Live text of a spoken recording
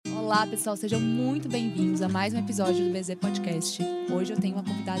Olá, pessoal, sejam muito bem-vindos a mais um episódio do BZ Podcast. Hoje eu tenho uma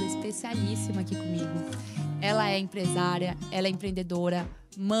convidada especialíssima aqui comigo. Ela é empresária, ela é empreendedora,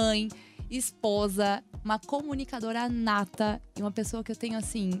 mãe, esposa, uma comunicadora nata e uma pessoa que eu tenho,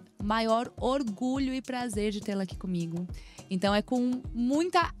 assim, maior orgulho e prazer de tê-la aqui comigo. Então é com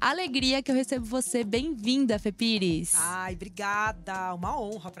muita alegria que eu recebo você. Bem-vinda, Fê Pires. Ai, obrigada. Uma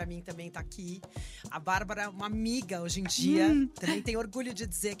honra pra mim também estar aqui. A Bárbara é uma amiga hoje em dia. Também tenho orgulho de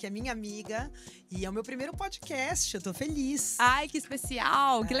dizer que é minha amiga. E é o meu primeiro podcast, eu tô feliz. Ai, que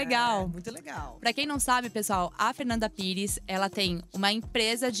especial, que legal. Muito legal. Pra quem não sabe, pessoal, a Fernanda Pires, ela tem uma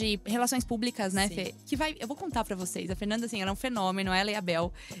empresa de relações públicas, né, Sim. Fê? Eu vou contar pra vocês. A Fernanda, assim, ela é um fenômeno, ela e a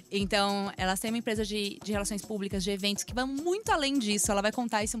Bel. Então, ela tem uma empresa de relações públicas, de eventos, que vão muito além disso. Ela vai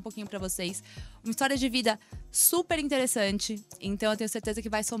contar isso um pouquinho pra vocês. Uma história de vida super interessante. Então, eu tenho certeza que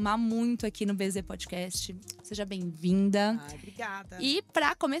vai somar muito aqui no BZ Podcast. Seja bem-vinda. Ai, obrigada. E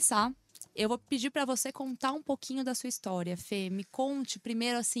pra começar, eu vou pedir pra você contar um pouquinho da sua história, Fê. Me conte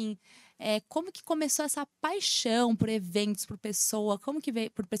primeiro, assim, como que começou essa paixão por eventos, por pessoa? Como que veio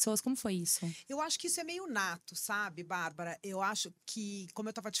por pessoas? Como foi isso? Eu acho que isso é meio nato, sabe, Bárbara? Eu acho que, como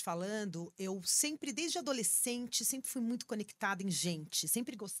eu estava te falando, eu sempre, desde adolescente, sempre fui muito conectada em gente.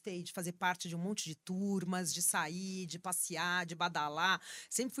 Sempre gostei de fazer parte de um monte de turmas, de sair, de passear, de badalar.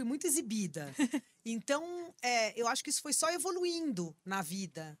 Sempre fui muito exibida. Então, eu acho que isso foi só evoluindo na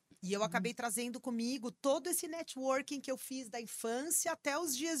vida. E eu acabei trazendo comigo todo esse networking que eu fiz da infância até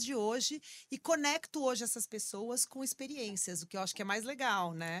os dias de hoje e conecto hoje essas pessoas com experiências, o que eu acho que é mais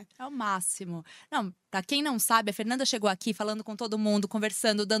legal, né? É o máximo. Não, pra quem não sabe, a Fernanda chegou aqui falando com todo mundo,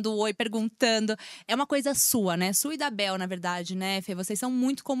 conversando, dando oi, perguntando. É uma coisa sua, né? Sua e da Bel, na verdade, né, Fê? Vocês são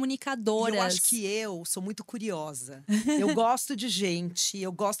muito comunicadoras. E eu acho que eu sou muito curiosa. Eu gosto de gente,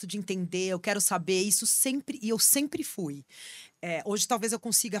 eu gosto de entender, eu quero saber, e eu sempre fui. Hoje talvez eu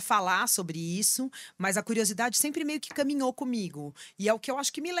consiga falar sobre isso, mas a curiosidade sempre meio que caminhou comigo. E é o que eu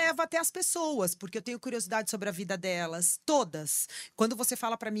acho que me leva até as pessoas, porque eu tenho curiosidade sobre a vida delas, todas. Quando você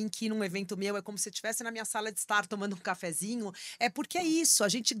fala pra mim que num evento meu é como se eu estivesse na minha sala de estar tomando um cafezinho, é porque é isso, a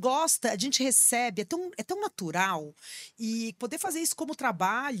gente gosta, a gente recebe, é tão natural. E poder fazer isso como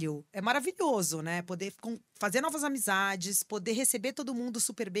trabalho é maravilhoso, né? Poder fazer novas amizades, poder receber todo mundo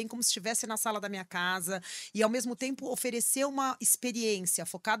super bem, como se estivesse na sala da minha casa, e ao mesmo tempo oferecer uma experiência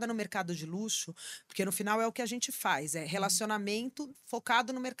focada no mercado de luxo, porque no final é o que a gente faz, é relacionamento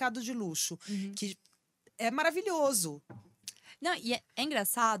focado no mercado de luxo, que é maravilhoso. Não, e é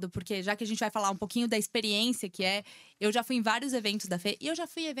engraçado, porque já que a gente vai falar um pouquinho da experiência que eu já fui em vários eventos da Fê, e eu já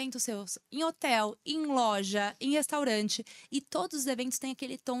fui em eventos seus em hotel, em loja, em restaurante, e todos os eventos têm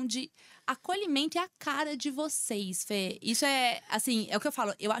aquele tom de acolhimento e a cara de vocês, Fê. Isso é, assim, é o que eu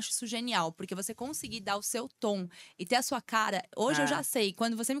falo, eu acho isso genial, porque você conseguir dar o seu tom e ter a sua cara, hoje eu já sei,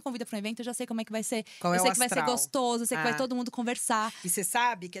 quando você me convida para um evento, eu já sei como é que vai ser. Qual eu é sei o que vai ser astral. gostoso, eu sei que vai todo mundo conversar. E você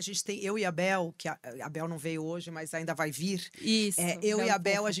sabe que a gente tem, eu e a Bel, que a Bel não veio hoje, mas ainda vai vir. Isso. Eu e a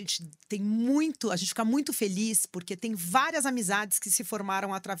Bel, a gente fica muito feliz, porque tem várias amizades que se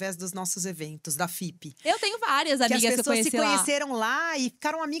formaram através dos nossos eventos, da Fipe. Eu tenho várias amigas que eu as pessoas conheci se lá. conheceram lá e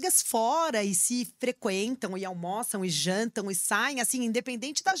ficaram amigas fora, e se frequentam, e almoçam, e jantam, e saem, assim,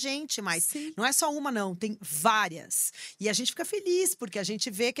 independente da gente, mas Sim. não é só uma, não, tem várias. E a gente fica feliz, porque a gente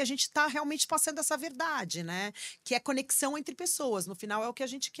vê que a gente tá realmente passando essa verdade, né? Que é conexão entre pessoas, no final é o que a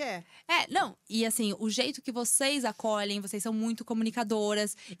gente quer. Não, e assim, o jeito que vocês acolhem, vocês são muito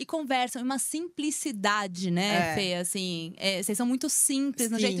comunicadoras e conversam em uma simplicidade, né, Fê? Assim, vocês são muito simples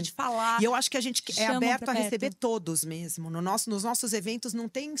no Sim. jeito de falar. E eu acho que a gente é chamam aberto pra a perto. receber todos mesmo. Nos nossos eventos não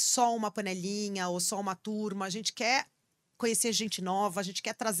tem só uma panelinha ou só uma turma. A gente quer conhecer gente nova, a gente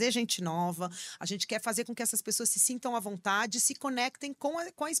quer trazer gente nova, a gente quer fazer com que essas pessoas se sintam à vontade, se conectem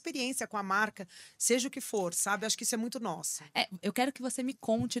com a experiência, com a marca, seja o que for, sabe? Acho que isso é muito nosso. Eu quero que você me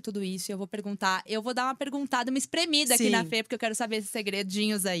conte tudo isso e eu vou perguntar. Eu vou dar uma perguntada, uma espremida aqui na Fê, porque eu quero saber esses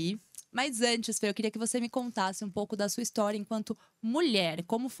segredinhos aí. Mas antes, Fê, eu queria que você me contasse um pouco da sua história enquanto mulher.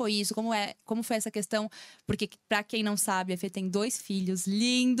 Como foi isso? Como foi essa questão? Porque, pra quem não sabe, a Fê tem 2 filhos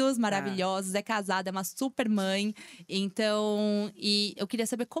lindos, maravilhosos, é casada, é uma super mãe. Então, e eu queria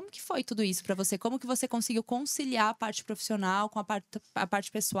saber como que foi tudo isso pra você? Como que você conseguiu conciliar a parte profissional com a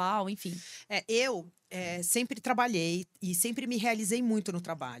parte pessoal, enfim? Eu sempre trabalhei e sempre me realizei muito no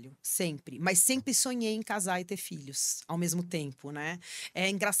trabalho, sempre. Mas sempre sonhei em casar e ter filhos ao mesmo tempo, né? É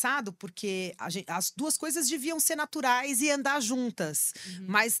engraçado porque as duas coisas deviam ser naturais e andar juntas.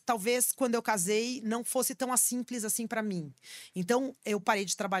 Mas talvez quando eu casei não fosse tão simples assim para mim. Então eu parei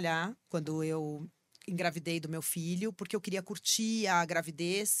de trabalhar quando eu engravidei do meu filho, porque eu queria curtir a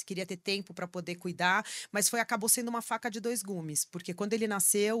gravidez, queria ter tempo para poder cuidar, mas acabou sendo uma faca de dois gumes, porque quando ele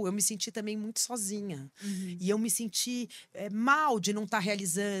nasceu, eu me senti também muito sozinha. E eu me senti mal de não estar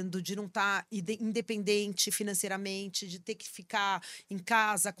realizando, de não estar independente financeiramente, de ter que ficar em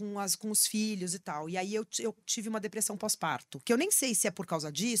casa com os filhos e tal. E aí eu tive uma depressão pós-parto, que eu nem sei se é por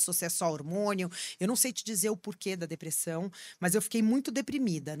causa disso, ou se é só hormônio, eu não sei te dizer o porquê da depressão, mas eu fiquei muito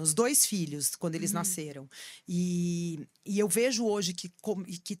deprimida nos 2 filhos, quando eles nasceram. E eu vejo hoje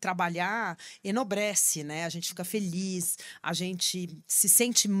que trabalhar enobrece, né? A gente fica feliz, a gente se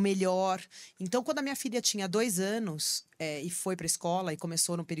sente melhor. Então, quando a minha filha tinha 2 anos e foi para a escola e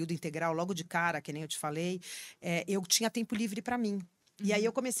começou no período integral, logo de cara, que nem eu te falei, eu tinha tempo livre para mim. E aí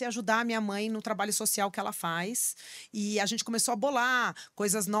eu comecei a ajudar a minha mãe no trabalho social que ela faz. E a gente começou a bolar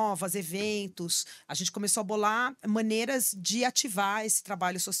coisas novas, eventos. A gente começou a bolar maneiras de ativar esse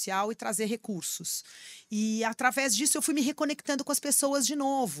trabalho social e trazer recursos. E através disso eu fui me reconectando com as pessoas de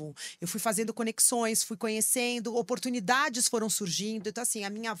novo. Eu fui fazendo conexões, fui conhecendo, oportunidades foram surgindo. Então, assim,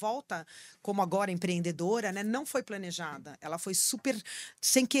 a minha volta, como agora empreendedora, né, não foi planejada. Ela foi super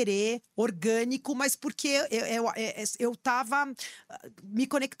sem querer, orgânico, mas porque eu estava me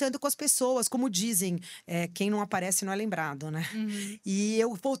conectando com as pessoas, como dizem, quem não aparece não é lembrado, né? E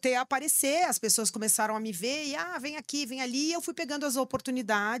eu voltei a aparecer, as pessoas começaram a me ver e vem aqui, vem ali, e eu fui pegando as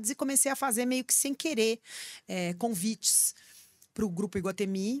oportunidades e comecei a fazer meio que sem querer convites para o Grupo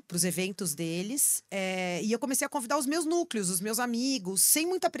Iguatemi, para os eventos deles. E eu comecei a convidar os meus núcleos, os meus amigos, sem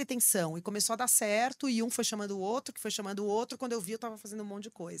muita pretensão. E começou a dar certo, e um foi chamando o outro, que foi chamando o outro. Quando eu vi, eu estava fazendo um monte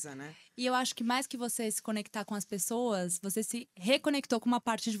de coisa, né? E eu acho que mais que você se conectar com as pessoas, você se reconectou com uma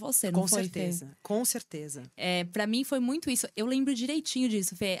parte de você, não foi, Fê? Com certeza, com certeza. Pra mim foi muito isso. Eu lembro direitinho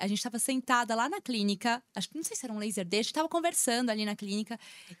disso, Fê. A gente tava sentada lá na clínica, acho que não sei se era um laser day, a gente tava conversando ali na clínica,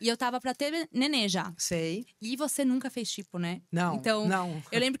 e eu tava pra ter nenê já. Sei. E você nunca fez tipo, né? Não, então, não.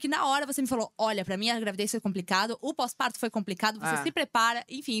 Eu lembro que na hora você me falou, olha, pra mim a gravidez foi complicado, o pós-parto foi complicado, você se prepara.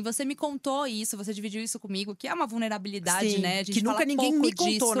 Enfim, você me contou isso, você dividiu isso comigo, que é uma vulnerabilidade, Sim, né? A gente que nunca ninguém me contou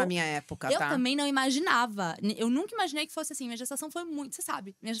disso. na minha época, Eu tá? também não imaginava. Eu nunca imaginei que fosse assim. Minha gestação foi muito… Você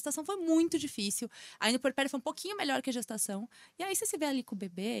sabe, minha gestação foi muito difícil. Ainda o puerpério foi um pouquinho melhor que a gestação. E aí você se vê ali com o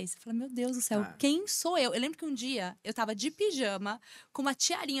bebê e você fala, meu Deus do céu, quem sou eu? Eu lembro que um dia eu tava de pijama, com uma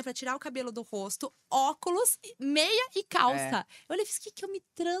tiarinha pra tirar o cabelo do rosto, óculos, meia e calça. Eu olhei e fiz, que eu me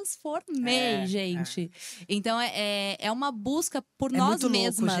transformei, gente. Então é uma busca por nós muito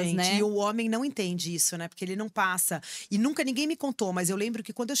mesmas, louco, gente. né? E o homem não entende isso, né? Porque ele não passa. E nunca ninguém me contou, mas eu lembro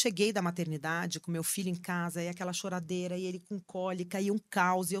que quando eu cheguei da maternidade, com meu filho em casa, e aquela choradeira, e ele com cólica, e um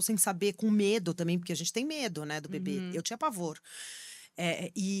caos, e eu sem saber, com medo também, porque a gente tem medo, né, do bebê. Eu tinha pavor.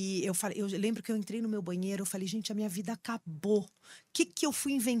 E eu lembro que eu entrei no meu banheiro, eu falei, gente, a minha vida acabou. O que eu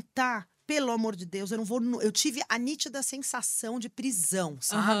fui inventar? Pelo amor de Deus, eu tive a nítida sensação de prisão,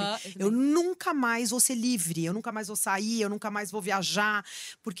 sabe? Eu nunca mais vou ser livre, eu nunca mais vou sair, eu nunca mais vou viajar.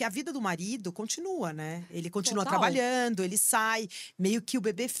 Porque a vida do marido continua, né? Ele continua trabalhando, ele sai. Meio que o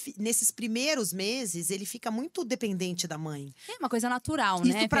bebê, nesses primeiros meses, ele fica muito dependente da mãe. É uma coisa natural,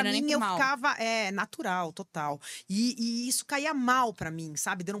 né? Isso pra mim, eu ficava… natural, total. E isso caía mal pra mim,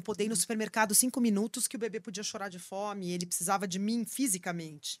 sabe? De eu não poder ir no supermercado 5 minutos, que o bebê podia chorar de fome. E ele precisava de mim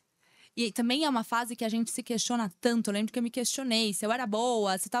fisicamente. E também é uma fase que a gente se questiona tanto. Eu lembro que eu me questionei se eu era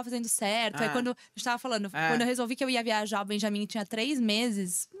boa, se eu tava fazendo certo. Aí quando a gente tava falando, quando eu resolvi que eu ia viajar, o Benjamin tinha 3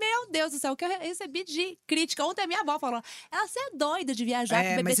 meses. Meu Deus do céu, o que eu recebi de crítica. Ontem a minha avó falou, você é doida de viajar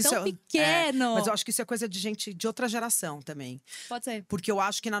com o bebê tão pequeno. Mas eu acho que isso é coisa de gente de outra geração também. Pode ser. Porque eu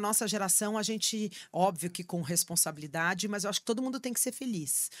acho que na nossa geração, a gente… Óbvio que com responsabilidade, mas eu acho que todo mundo tem que ser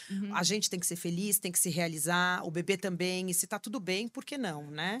feliz. A gente tem que ser feliz, tem que se realizar. O bebê também. E se tá tudo bem, por que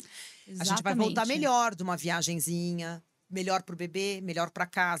não, né? Exatamente. A gente vai voltar melhor de uma viagenzinha, melhor pro bebê, melhor pra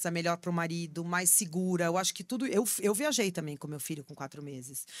casa, melhor pro marido, mais segura. Eu acho que tudo… Eu viajei também com meu filho com 4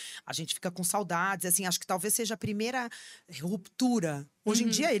 meses. A gente fica com saudades, assim, acho que talvez seja a primeira ruptura. Hoje em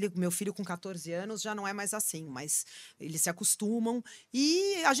dia, meu filho com 14 anos já não é mais assim, mas eles se acostumam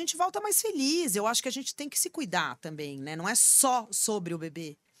e a gente volta mais feliz. Eu acho que a gente tem que se cuidar também, né? Não é só sobre o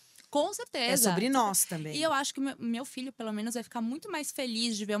bebê. Com certeza. É sobre nós também. E eu acho que meu filho, pelo menos, vai ficar muito mais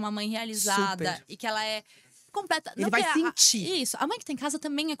feliz de ver uma mãe realizada. Super. E que ela é completa. Ele vai sentir. Isso. A mãe que tem em casa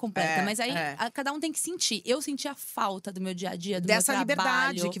também é completa. Mas aí, cada um tem que sentir. Eu senti a falta do meu dia a dia, do dessa meu trabalho.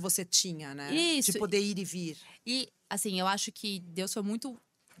 liberdade que você tinha, né? Isso. De poder ir e vir. E, assim, eu acho que Deus foi muito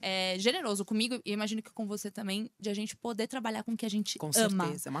generoso comigo. E eu imagino que com você também, de a gente poder trabalhar com o que a gente Com ama.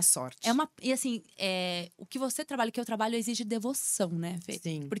 certeza, é uma sorte. E assim, o que você trabalha, o que eu trabalho, exige devoção, né, Fê?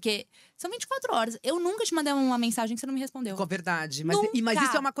 Sim. Porque são 24 horas. Eu nunca te mandei uma mensagem que você não me respondeu. Com verdade. Mas Nunca.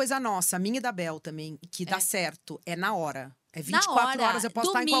 isso é uma coisa nossa, minha e da Bel também, que dá certo. É na hora. É 24 na hora, horas, eu posso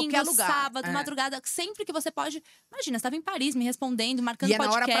estar em qualquer lugar. Sábado, madrugada, sempre que você pode. Imagina, você estava em Paris me respondendo, marcando E é na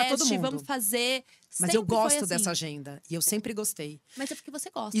hora pra todo podcast, mundo. vamos fazer. Mas eu Sempre foi gosto assim. dessa agenda. E eu sempre gostei. Mas é porque você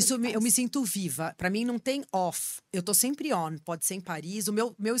gosta. Isso do que eu me faz. sinto viva. Pra mim não tem off. Eu tô sempre on. Pode ser em Paris. O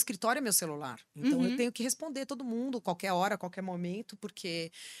meu escritório é meu celular. Então eu tenho que responder todo mundo, qualquer hora, qualquer momento,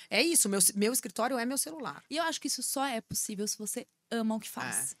 porque é isso. Meu escritório é meu celular. E eu acho que isso só é possível se você ama o que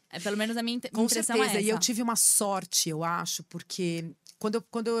faz. Pelo menos a minha Com impressão certeza. é essa. E eu tive uma sorte, eu acho, porque quando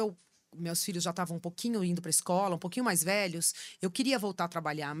meus filhos já estavam um pouquinho indo para a escola, um pouquinho mais velhos, eu queria voltar a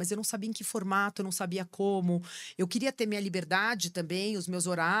trabalhar, mas eu não sabia em que formato, eu não sabia como. Eu queria ter minha liberdade também, os meus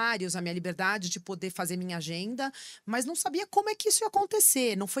horários, a minha liberdade de poder fazer minha agenda, mas não sabia como é que isso ia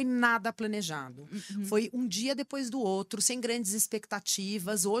acontecer. Não foi nada planejado. Foi um dia depois do outro, sem grandes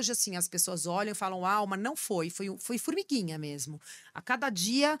expectativas. Hoje, assim, as pessoas olham e falam, uau, mas não foi formiguinha mesmo. A cada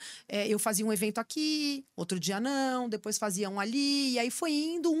dia eu fazia um evento aqui, outro dia não, depois fazia um ali, e aí foi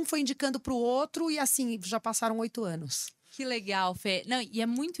indo, um foi indicando para o outro, e assim, já passaram 8 anos. Que legal, Fê. Não, e é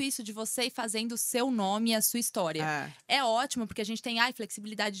muito isso de você ir fazendo o seu nome e a sua história. É ótimo, porque a gente tem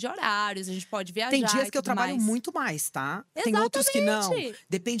flexibilidade de horários, a gente pode viajar. Tem dias e que eu tudo trabalho mais. muito mais, tá? Exatamente. Tem outros que não.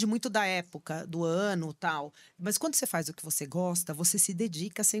 Depende muito da época, do ano, tal. Mas quando você faz o que você gosta, você se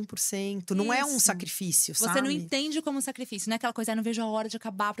dedica 100%. Não é um sacrifício, sabe? Você não entende como sacrifício, não é aquela coisa, não vejo a hora de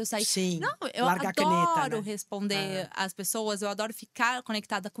acabar pra eu sair. Sim. Não, eu largar adoro a caneta, né? responder as pessoas, eu adoro ficar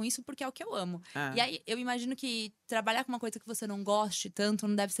conectada com isso, porque é o que eu amo. E aí, eu imagino que trabalhar com uma coisa que você não goste tanto,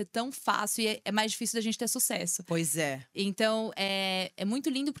 não deve ser tão fácil e é mais difícil da gente ter sucesso. Pois é. Então, é muito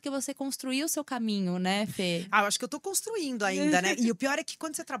lindo porque você construiu o seu caminho, né, Fê? Eu acho que eu tô construindo ainda, né? E o pior é que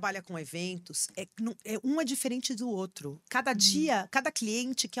quando você trabalha com eventos, um é diferente do outro. Cada dia, cada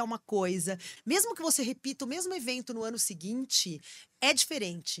cliente quer uma coisa. Mesmo que você repita o mesmo evento no ano seguinte, é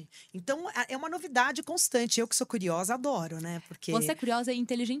diferente. Então, é uma novidade constante. Eu que sou curiosa, adoro, né? Porque você é curiosa e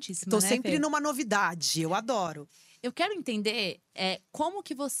inteligentíssima, tô né, sempre Fê? numa novidade. Eu adoro. Eu quero entender como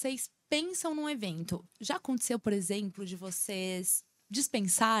que vocês pensam num evento. Já aconteceu, por exemplo, de vocês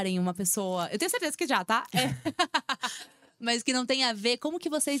dispensarem uma pessoa? Eu tenho certeza que já, tá? Mas que não tem a ver. Como que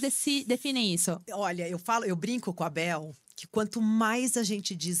vocês definem isso? Olha, eu brinco com a Bel que quanto mais a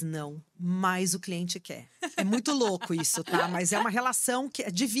gente diz não, mais o cliente quer. É muito louco isso, tá? Mas é uma relação que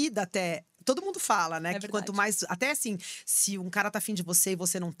é de vida até. Todo mundo fala, né? Que quanto mais. Até assim, se um cara tá afim de você e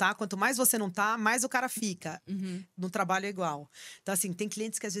você não tá, quanto mais você não tá, mais o cara fica. No trabalho é igual. Então, assim, tem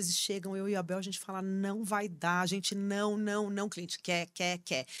clientes que às vezes chegam, eu e a Bel, a gente fala, não vai dar, a gente não, cliente quer.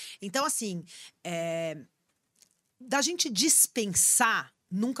 Então, assim, da gente dispensar,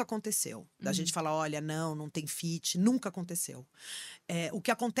 nunca aconteceu. Da gente falar, olha, não tem fit, nunca aconteceu. O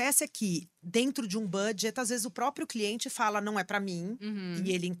que acontece é que, dentro de um budget, às vezes o próprio cliente fala, não é pra mim,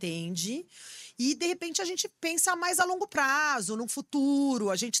 e ele entende. E, de repente, a gente pensa mais a longo prazo, no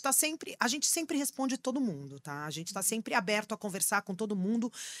futuro. A gente sempre responde todo mundo, tá? A gente tá sempre aberto a conversar com todo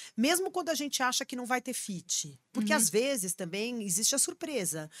mundo, mesmo quando a gente acha que não vai ter fit. Porque, às vezes, também existe a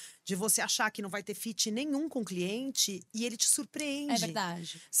surpresa de você achar que não vai ter fit nenhum com o cliente e ele te surpreende. É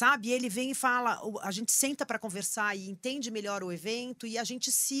verdade. Sabe? E ele vem e fala, a gente senta para conversar e entende melhor o evento e a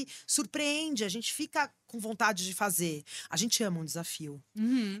gente se surpreende, a gente fica com vontade de fazer. A gente ama um desafio.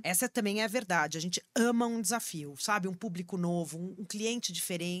 Essa também é a verdade. A gente ama um desafio, sabe? Um público novo, um cliente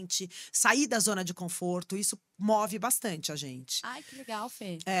diferente, sair da zona de conforto, isso move bastante a gente. Ai, que legal,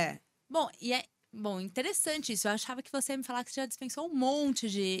 Fê. Bom, interessante isso. Eu achava que você ia me falar que você já dispensou um monte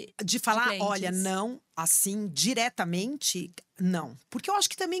de falar, clientes. olha, não, assim, diretamente, não. Porque eu acho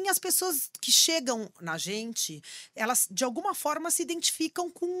que também as pessoas que chegam na gente, elas, de alguma forma, se identificam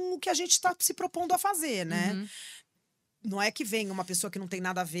com o que a gente está se propondo a fazer, né? Não é que vem uma pessoa que não tem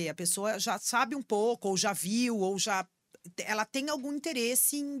nada a ver. A pessoa já sabe um pouco, ou já viu, ou já... Ela tem algum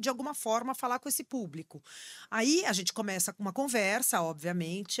interesse em, de alguma forma, falar com esse público. Aí, a gente começa com uma conversa,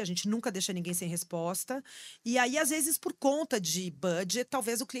 obviamente. A gente nunca deixa ninguém sem resposta. E aí, às vezes, por conta de budget,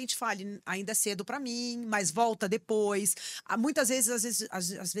 talvez o cliente fale, ainda é cedo para mim, mas volta depois. Muitas vezes,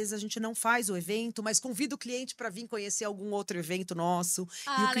 às vezes, a gente não faz o evento, mas convida o cliente para vir conhecer algum outro evento nosso.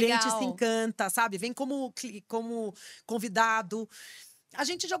 E o cliente se encanta, sabe? Vem como convidado. A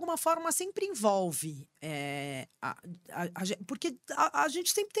gente, de alguma forma, sempre envolve. Porque a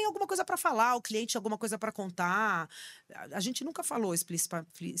gente sempre tem alguma coisa para falar, o cliente alguma coisa para contar. A gente nunca falou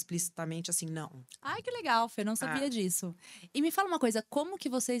explicitamente assim, não. Ai, que legal, Fê, não sabia disso. E me fala uma coisa, como que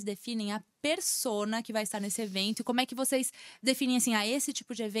vocês definem a persona que vai estar nesse evento? E como é que vocês definem assim, esse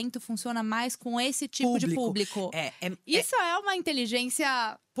tipo de evento funciona mais com esse tipo de público? Isso é uma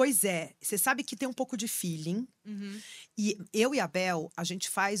inteligência… Pois é, você sabe que tem um pouco de feeling. E eu e a Bel, a gente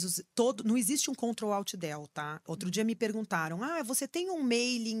faz não existe um Ctrl Alt Del, tá? Outro dia me perguntaram: você tem um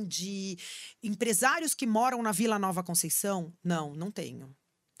mailing de empresários que moram na Vila Nova Conceição? Não, não tenho.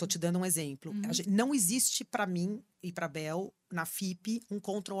 Tô te dando um exemplo. Não existe para mim e para Bel na Fipe um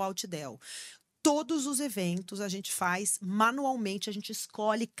Ctrl Alt Del. Todos os eventos a gente faz manualmente, a gente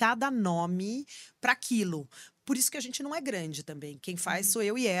escolhe cada nome para aquilo. Por isso que a gente não é grande também. Quem faz sou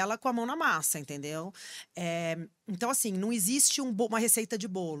eu e ela com a mão na massa, entendeu? Então, assim, não existe uma receita de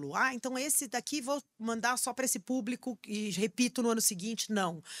bolo. Então esse daqui vou mandar só para esse público e repito no ano seguinte.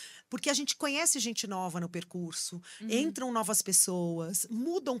 Não. Porque a gente conhece gente nova no percurso, entram novas pessoas,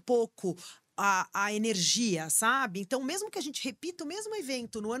 muda um pouco a energia, sabe? Então, mesmo que a gente repita o mesmo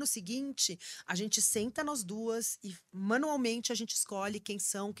evento no ano seguinte, a gente senta nós duas e manualmente a gente escolhe quem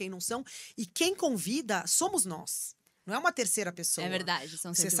são, quem não são. E quem convida somos nós. Não é uma terceira pessoa. É verdade,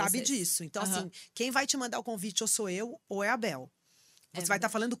 são sempre Você sabe vocês. disso. Então, assim, quem vai te mandar o convite ou sou eu ou é a Bel. Você vai estar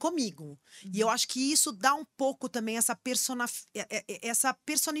falando comigo. E eu acho que isso dá um pouco também essa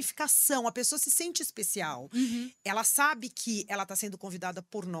personificação. A pessoa se sente especial. Ela sabe que ela está sendo convidada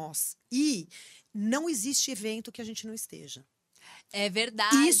por nós. E não existe evento que a gente não esteja. É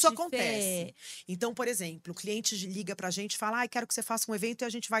verdade. Isso acontece. Então, por exemplo, o cliente liga pra gente e fala: quero que você faça um evento e a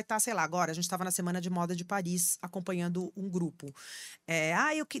gente vai estar, sei lá, agora. A gente estava na Semana de Moda de Paris acompanhando um grupo.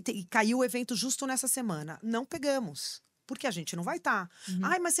 Caiu o evento justo nessa semana. Não pegamos. Porque a gente não vai estar.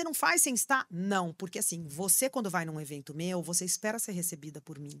 Mas você não faz sem estar? Não, porque assim, você quando vai num evento meu, você espera ser recebida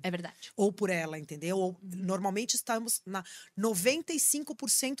por mim. É verdade. Ou por ela, entendeu? Ou, normalmente estamos,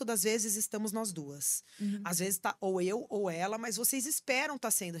 95% das vezes estamos nós duas. Às vezes tá ou eu ou ela, mas vocês esperam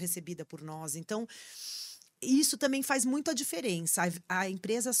estar sendo recebida por nós. Então, isso também faz muita diferença. A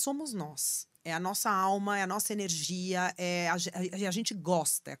empresa somos nós. É a nossa alma, é a nossa energia, a gente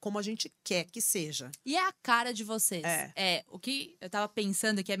gosta, é como a gente quer que seja. E é a cara de vocês. O que eu tava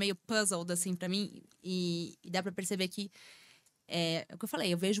pensando que é meio puzzled, assim, pra mim, e dá pra perceber que é o que eu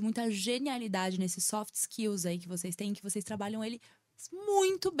falei, eu vejo muita genialidade nesses soft skills aí que vocês têm, que vocês trabalham ele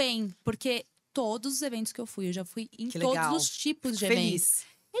muito bem. Porque todos os eventos que eu fui, eu já fui em todos os tipos de eventos.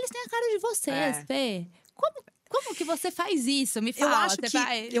 Eles têm a cara de vocês, Fê. Como que você faz isso? Me fala.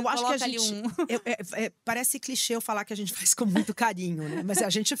 Eu acho que a gente… parece clichê eu falar que a gente faz com muito carinho, né? Mas a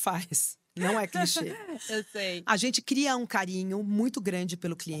gente faz. Não é clichê. Eu sei. A gente cria um carinho muito grande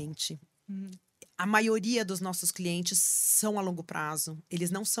pelo cliente. A maioria dos nossos clientes são a longo prazo.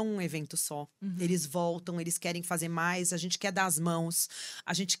 Eles não são um evento só. Eles voltam, eles querem fazer mais. A gente quer dar as mãos.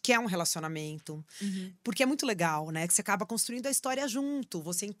 A gente quer um relacionamento. Porque é muito legal, né? Que você acaba construindo a história junto.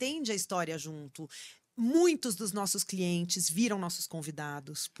 Você entende a história junto. Muitos dos nossos clientes viram nossos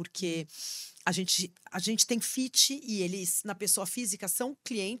convidados, porque a gente tem fit e eles, na pessoa física, são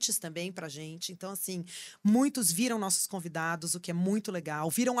clientes também pra gente. Então, assim, muitos viram nossos convidados, o que é muito legal.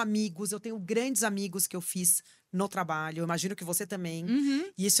 Viram amigos, eu tenho grandes amigos que eu fiz no trabalho. Eu imagino que você também.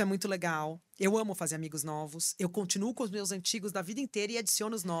 E isso é muito legal. Eu amo fazer amigos novos. Eu continuo com os meus antigos da vida inteira e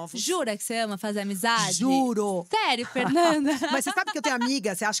adiciono os novos. Jura que você ama fazer amizade? Juro! Sério, Fernanda? Mas você sabe que eu tenho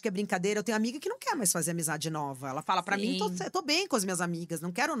amiga, você acha que é brincadeira? Eu tenho amiga que não quer mais fazer amizade nova. Ela fala pra mim, tô bem com as minhas amigas,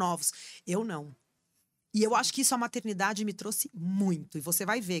 não quero novos. Eu não. E eu acho que isso a maternidade me trouxe muito. E você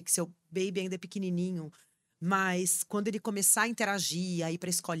vai ver que seu baby ainda é pequenininho. Mas quando ele começar a interagir, a ir pra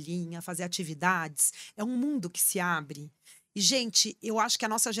escolinha, a fazer atividades, é um mundo que se abre. E, gente, eu acho que a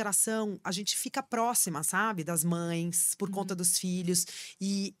nossa geração, a gente fica próxima, sabe? Das mães, por conta dos filhos.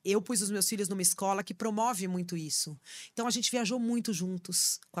 E eu pus os meus filhos numa escola que promove muito isso. Então, a gente viajou muito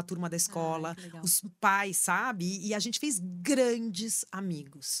juntos com a turma da escola. Os pais, sabe? E a gente fez grandes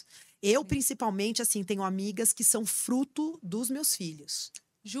amigos. Eu, principalmente, assim, tenho amigas que são fruto dos meus filhos.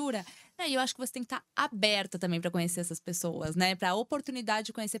 Jura? E eu acho que você tem que estar aberta também para conhecer essas pessoas, né? Para a oportunidade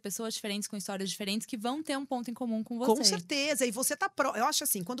de conhecer pessoas diferentes, com histórias diferentes, que vão ter um ponto em comum com você. Com certeza. E você tá… Eu acho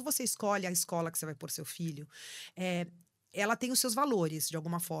assim, quando você escolhe a escola que você vai pôr seu filho… ela tem os seus valores, de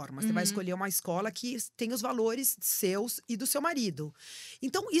alguma forma. Você vai escolher uma escola que tem os valores seus e do seu marido.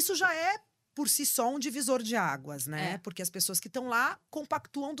 Então, isso já é, por si só, um divisor de águas, né? Porque as pessoas que estão lá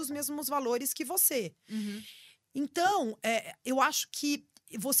compactuam dos mesmos valores que você. Então, eu acho que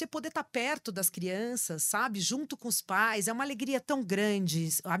você poder estar perto das crianças, sabe? Junto com os pais, é uma alegria tão grande.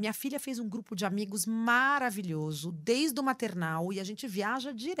 A minha filha fez um grupo de amigos maravilhoso, desde o maternal, e a gente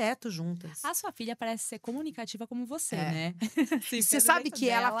viaja direto juntas. A sua filha parece ser comunicativa como você, né? Sim, E você sabe que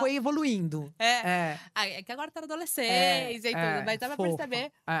ela foi evoluindo. É que agora tá na adolescência e tudo, mas dá pra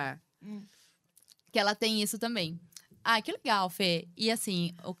perceber que ela tem isso também. Ah, que legal, Fê. E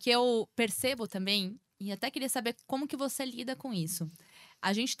assim, o que eu percebo também, e até queria saber como que você lida com isso.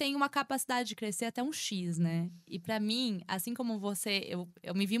 A gente tem uma capacidade de crescer até um X, né? E pra mim, assim como você,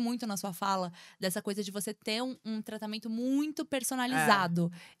 eu me vi muito na sua fala dessa coisa de você ter um tratamento muito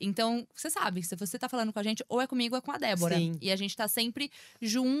personalizado. Então, você sabe, se você tá falando com a gente, ou é comigo ou é com a Débora. Sim. E a gente tá sempre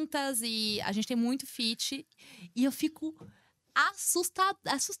juntas e a gente tem muito fit. E eu fico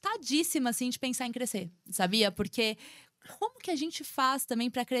assustadíssima, assim, de pensar em crescer, sabia? Porque como que a gente faz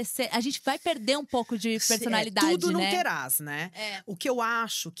também pra crescer? A gente vai perder um pouco de personalidade, tudo não né? terás, né? O que eu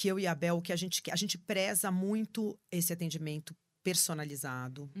acho, que eu e a Bel, que a gente preza muito esse atendimento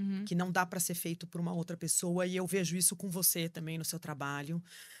personalizado, que não dá pra ser feito por uma outra pessoa, e eu vejo isso com você também no seu trabalho.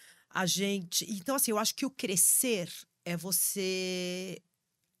 Então assim, eu acho que o crescer é você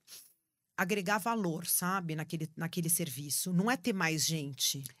agregar valor, sabe, naquele serviço. Não é ter mais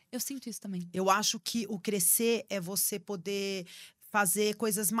gente. Eu sinto isso também. Eu acho que o crescer é você poder fazer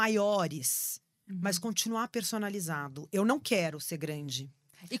coisas maiores, mas continuar personalizado. Eu não quero ser grande.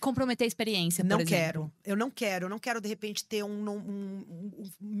 E comprometer a experiência, por exemplo. Eu não quero, de repente, ter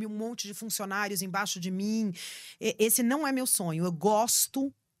um monte de funcionários embaixo de mim. Esse não é meu sonho. Eu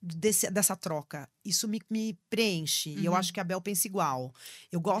gosto dessa troca. Isso me preenche. E eu acho que a Bel pensa igual.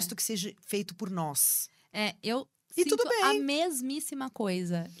 Eu gosto que seja feito por nós. Eu E sinto tudo bem. a mesmíssima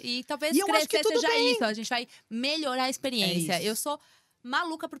coisa. E talvez eu acho que crescer tudo seja bem. isso. A gente vai melhorar a experiência. Eu sou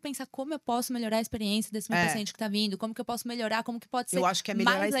maluca por pensar como eu posso melhorar a experiência desse meu paciente que tá vindo. Como que eu posso melhorar, como que pode ser eu acho que é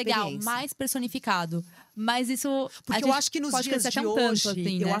melhorar mais a legal, mais personificado. Mas isso... Porque eu acho que nos dias de hoje,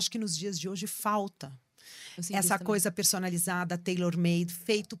 assim, eu né? acho que nos dias de hoje falta Essa coisa personalizada, tailor-made,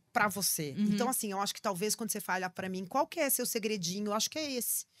 feito pra você. Então, assim, eu acho que talvez quando você fala pra mim, qual que é seu segredinho? Eu acho que é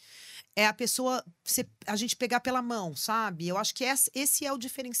esse. É a pessoa, a gente pegar pela mão, sabe? Eu acho que esse é o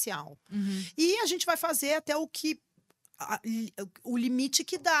diferencial. E a gente vai fazer até o limite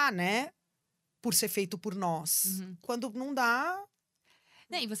que dá, né? Por ser feito por nós. Quando não dá...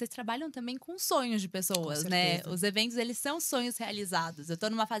 E vocês trabalham também com sonhos de pessoas, né? Os eventos, eles são sonhos realizados. Eu tô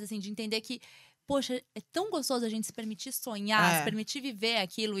numa fase, assim, de entender que, poxa, é tão gostoso a gente se permitir sonhar, se permitir viver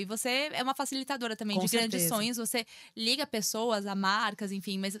aquilo. E você é uma facilitadora também de grandes sonhos. Você liga pessoas a marcas,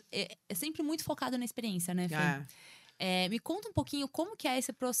 enfim. Mas é sempre muito focado na experiência, né, Fê? Me conta um pouquinho como que é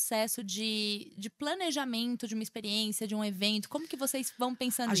esse processo de planejamento de uma experiência, de um evento. Como que vocês vão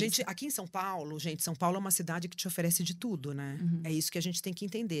pensando nisso? Aqui em São Paulo, gente, São Paulo é uma cidade que te oferece de tudo, né? É isso que a gente tem que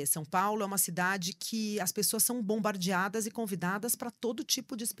entender. São Paulo é uma cidade que as pessoas são bombardeadas e convidadas para todo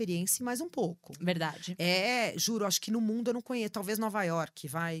tipo de experiência e mais um pouco. Verdade. Juro, acho que no mundo eu não conheço. Talvez Nova York,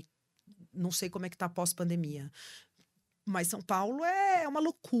 não sei como é que tá pós-pandemia. Mas São Paulo é uma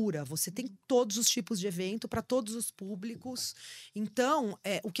loucura. Você tem todos os tipos de evento para todos os públicos. Então,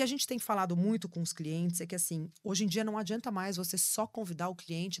 o que a gente tem falado muito com os clientes é que, assim, hoje em dia não adianta mais você só convidar o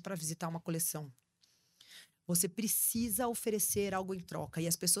cliente para visitar uma coleção. Você precisa oferecer algo em troca e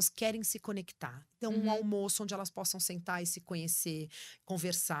as pessoas querem se conectar. Então, um almoço onde elas possam sentar e se conhecer,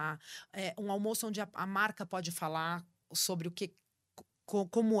 conversar. Um almoço onde a marca pode falar sobre o que...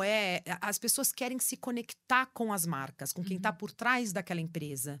 Como as pessoas querem se conectar com as marcas, com quem está por trás daquela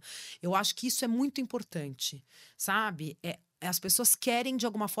empresa. Eu acho que isso é muito importante, sabe? As pessoas querem, de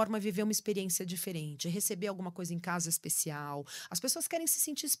alguma forma, viver uma experiência diferente, receber alguma coisa em casa especial. As pessoas querem se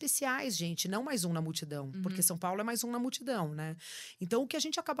sentir especiais, gente, não mais um na multidão, porque São Paulo é mais um na multidão, né? Então, o que a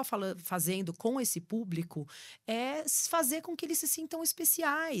gente acaba fazendo com esse público é fazer com que eles se sintam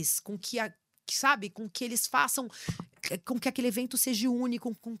especiais, com que eles façam, com que aquele evento seja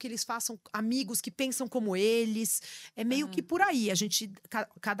único, com que eles façam amigos que pensam como eles. É meio que por aí.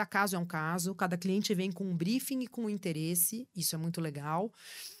 Cada caso é um caso, cada cliente vem com um briefing e com um interesse. Isso é muito legal.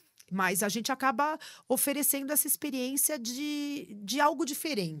 Mas a gente acaba oferecendo essa experiência de algo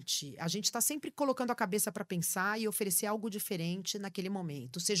diferente. A gente está sempre colocando a cabeça para pensar e oferecer algo diferente naquele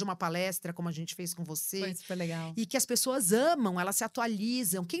momento. Seja uma palestra, como a gente fez com você. Foi super legal. E que as pessoas amam, elas se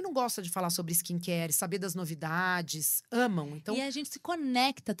atualizam. Quem não gosta de falar sobre skincare, saber das novidades, amam. Então, e a gente se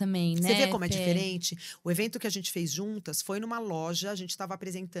conecta também, né? Você vê como é diferente? O evento que a gente fez juntas foi numa loja, a gente estava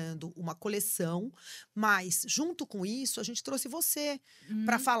apresentando uma coleção, mas junto com isso, a gente trouxe você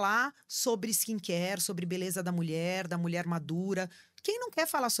para falar sobre skincare, sobre beleza da mulher madura. Quem não quer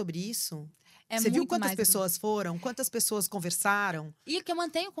falar sobre isso? Você viu muito quantas mais pessoas foram? Quantas pessoas conversaram? E que eu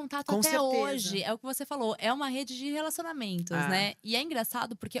mantenho contato Com até certeza. hoje. É o que você falou. É uma rede de relacionamentos, né? E é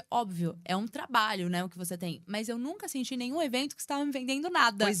engraçado porque, óbvio, é um trabalho, né? O que você tem. Mas eu nunca senti nenhum evento que estava me vendendo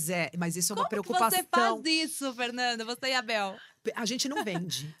nada. Pois é, mas isso é uma Como preocupação. que você faz isso, Fernanda? Você e a Bel? A gente não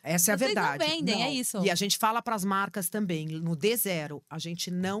vende, essa é a Vocês não verdade. vendem, é isso. E a gente fala para as marcas também, no D0, a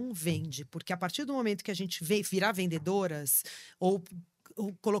gente não vende. Porque a partir do momento que a gente virar vendedoras, ou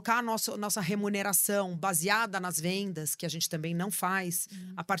colocar a nossa remuneração baseada nas vendas, que a gente também não faz,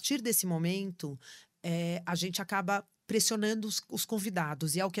 a partir desse momento, a gente acaba pressionando os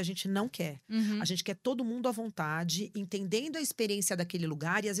convidados, e é o que a gente não quer. A gente quer todo mundo à vontade, entendendo a experiência daquele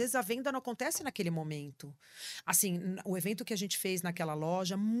lugar, e às vezes a venda não acontece naquele momento. Assim, o evento que a gente fez naquela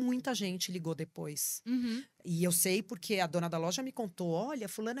loja, muita gente ligou depois. E eu sei porque a dona da loja me contou, olha,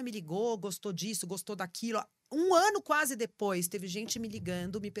 fulana me ligou, gostou disso, gostou daquilo. Um ano quase depois, teve gente me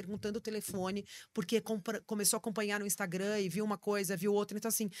ligando, me perguntando o telefone, porque começou a acompanhar no Instagram e viu uma coisa, viu outra. Então,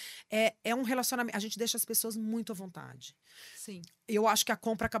 assim, é um relacionamento. A gente deixa as pessoas muito à vontade. Sim. Eu acho que a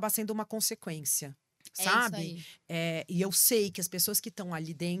compra acaba sendo uma consequência, sabe? Isso aí. E eu sei que as pessoas que estão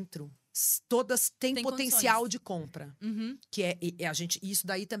ali dentro, todas têm Tem potencial condições. de compra. Que a gente, isso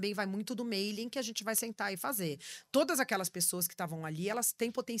daí também vai muito do mailing que a gente vai sentar e fazer. Todas aquelas pessoas que estavam ali, elas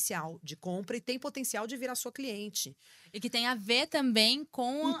têm potencial de compra e têm potencial de virar sua cliente. E que tem a ver também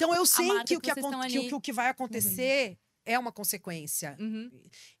com Então eu a sei marca que o que vai acontecer é uma consequência.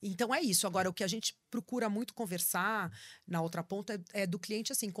 Então é isso. Agora, o que a gente procura muito conversar na outra ponta é do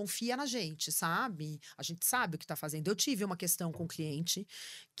cliente, assim, confia na gente, sabe? A gente sabe o que está fazendo. Eu tive uma questão com o cliente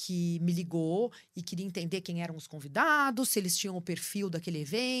que me ligou e queria entender quem eram os convidados, se eles tinham o perfil daquele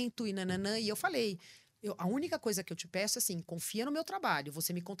evento e nananã. E eu falei, a única coisa que eu te peço é assim, confia no meu trabalho.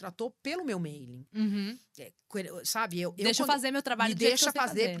 Você me contratou pelo meu mailing. Sabe? Deixa eu fazer meu trabalho me do jeito que deixa eu sei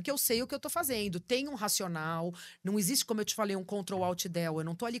fazer. porque eu sei o que eu tô fazendo. Tem um racional. Não existe, como eu te falei, um Ctrl Alt Del. Eu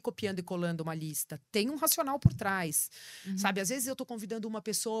não tô ali copiando e colando uma lista. Tem um racional por trás. Sabe? Às vezes eu tô convidando uma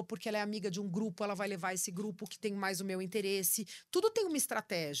pessoa porque ela é amiga de um grupo, ela vai levar esse grupo que tem mais o meu interesse. Tudo tem uma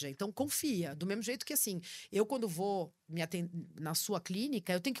estratégia. Então, confia. Do mesmo jeito que, assim, eu quando vou na sua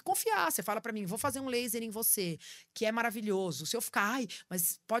clínica, eu tenho que confiar. Você fala pra mim, vou fazer um laser em você, que é maravilhoso. Se eu ficar, ai,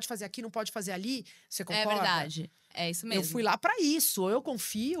 mas pode fazer aqui, não pode fazer ali, você concorda? É verdade. É isso mesmo. Eu fui lá pra isso. Ou eu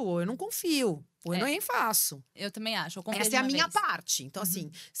confio, ou eu não confio. Ou eu nem faço. Eu também acho. Eu confio Essa é a minha vez. parte. Então,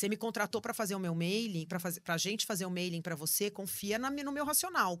 assim, você me contratou pra fazer o meu mailing, pra gente fazer o mailing pra você, confia no meu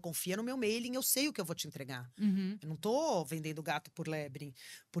racional, confia no meu mailing, eu sei o que eu vou te entregar. Eu não tô vendendo gato por lebre,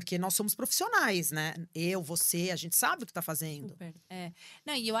 porque nós somos profissionais, né? Eu, você, a gente sabe o que tá fazendo. Super.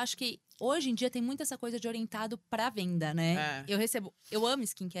 Não, e eu acho que hoje em dia tem muito essa coisa de orientado pra venda, né? Eu amo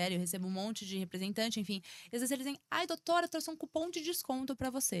skincare, eu recebo um monte de representante, enfim. E às vezes eles dizem, ai, doutora, trouxe um cupom de desconto pra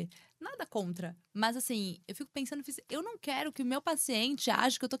você. Nada contra. Mas assim, eu fico pensando, eu não quero que o meu paciente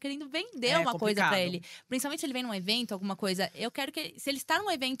ache que eu tô querendo vender uma coisa pra ele. Principalmente se ele vem num evento, alguma coisa. Eu quero que, se ele está num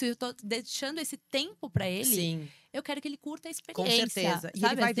evento e eu tô deixando esse tempo pra ele, Sim. eu quero que ele curta a experiência. Com certeza. E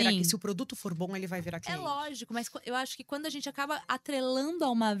sabe, ele vai ver assim? aqui. Se o produto for bom, ele vai ver aqui. É lógico, mas eu acho que quando a gente acaba atrelando a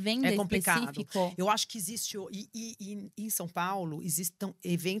uma venda é complicado. específica... Eu acho que existe... E em São Paulo, existe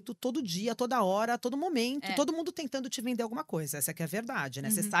evento todo dia, toda hora, a todo momento. Todo mundo tentando te vender alguma coisa. Essa que é a verdade, né?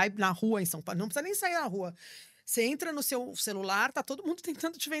 Você sai na rua em São Paulo, não precisa nem sair na rua. Você entra no seu celular, tá todo mundo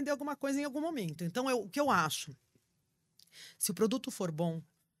tentando te vender alguma coisa em algum momento. Então, o que eu acho? Se o produto for bom,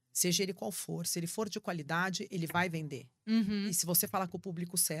 seja ele qual for, se ele for de qualidade, ele vai vender. E se você falar com o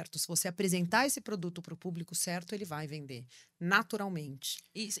público certo, se você apresentar esse produto para o público certo, ele vai vender, naturalmente.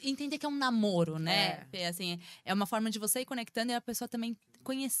 E entender que é um namoro, né? Assim, é uma forma de você ir conectando e a pessoa também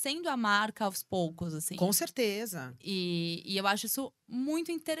conhecendo a marca aos poucos, assim. Com certeza. E eu acho isso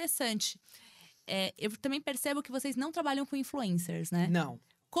muito interessante. Eu também percebo que vocês não trabalham com influencers, né? Não.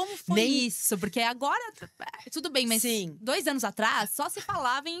 Como foi isso? Porque agora, tudo bem, mas 2 anos atrás, só se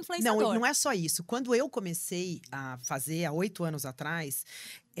falava em influenciador. Não é só isso. Quando eu comecei a fazer, há 8 anos atrás,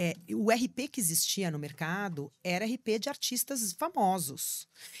 o RP que existia no mercado era RP de artistas famosos.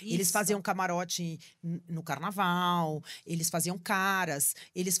 Isso. Eles faziam camarote no carnaval, eles faziam caras,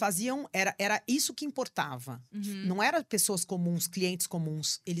 eles faziam... Era isso que importava. Não era pessoas comuns, clientes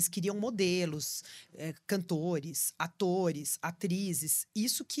comuns. Eles queriam modelos, cantores, atores, atrizes.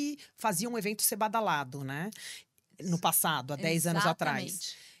 Isso que fazia um evento ser badalado, né? No passado, há 10 anos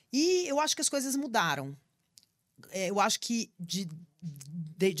atrás. E eu acho que as coisas mudaram. Eu acho que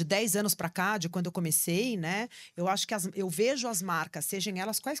de 10 anos para cá, de quando eu comecei, né? Eu acho que eu vejo as marcas, sejam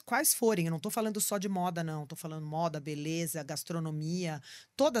elas quais forem. Eu não tô falando só de moda, não. Tô falando moda, beleza, gastronomia,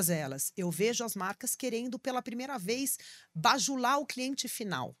 todas elas. Eu vejo as marcas querendo, pela primeira vez, bajular o cliente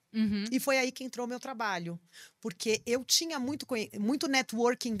final. E foi aí que entrou o meu trabalho. Porque eu tinha muito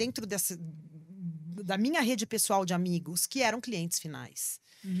networking dentro da minha rede pessoal de amigos, que eram clientes finais.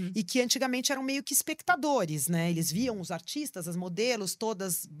 E que antigamente eram meio que espectadores, né? Eles viam os artistas, as modelos,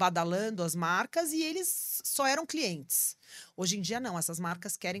 todas badalando as marcas e eles só eram clientes. Hoje em dia, não. Essas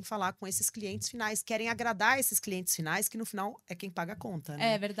marcas querem falar com esses clientes finais, querem agradar esses clientes finais, que no final é quem paga a conta,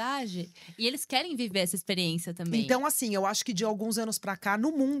 né? É verdade. E eles querem viver essa experiência também. Então, assim, eu acho que de alguns anos para cá,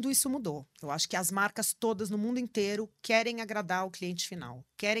 no mundo, isso mudou. Eu acho que as marcas todas no mundo inteiro querem agradar o cliente final,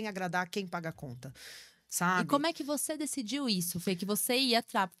 querem agradar quem paga a conta. Sabe? E como é que você decidiu isso? Foi que você ia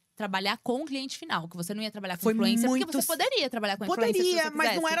trabalhar com o cliente final, que você não ia trabalhar com influencer, porque você poderia trabalhar com influencer se você quisesse.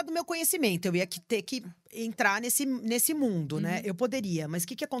 Mas não era do meu conhecimento. Eu ia ter que entrar nesse mundo, né? Eu poderia. Mas o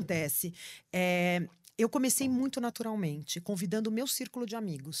que acontece? Eu comecei muito naturalmente, convidando o meu círculo de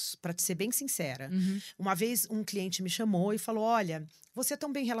amigos, para te ser bem sincera. Uma vez um cliente me chamou e falou: olha, você é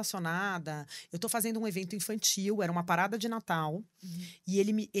tão bem relacionada, eu tô fazendo um evento infantil, era uma parada de Natal. E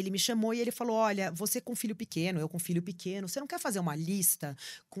ele me chamou e ele falou: olha, você com filho pequeno, eu com filho pequeno, você não quer fazer uma lista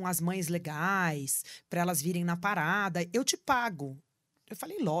com as mães legais, para elas virem na parada? Eu te pago. Eu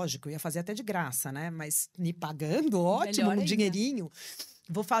falei, lógico, eu ia fazer até de graça, né? Mas me pagando, ótimo, um dinheirinho.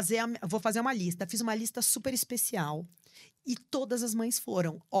 Vou fazer uma lista. Fiz uma lista super especial. E todas as mães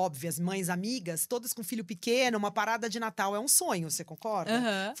foram. Óbvias, mães amigas, todas com filho pequeno, uma parada de Natal. É um sonho, você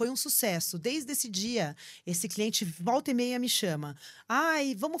concorda? Foi um sucesso. Desde esse dia, esse cliente volta e meia me chama.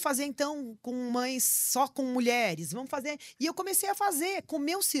 Ai, vamos fazer então com mães, só com mulheres. Vamos fazer. E eu comecei a fazer com o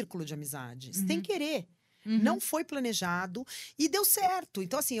meu círculo de amizades, sem querer. Não foi planejado e deu certo.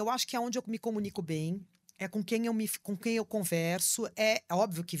 Então, assim, eu acho que é onde eu me comunico bem. É com quem eu converso. É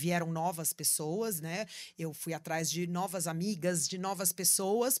óbvio que vieram novas pessoas, né? Eu fui atrás de novas amigas, de novas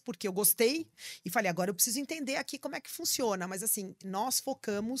pessoas, porque eu gostei. E falei, agora eu preciso entender aqui como é que funciona. Mas, assim, nós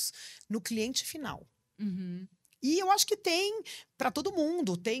focamos no cliente final. E eu acho que tem para todo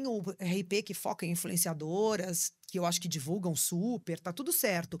mundo. Tem o RP que foca em influenciadoras, que eu acho que divulgam super, tá tudo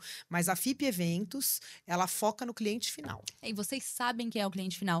certo. Mas a Fipe Eventos, ela foca no cliente final. E vocês sabem quem é o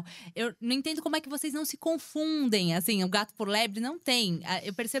cliente final. Eu não entendo como é que vocês não se confundem, assim, o gato por lebre não tem.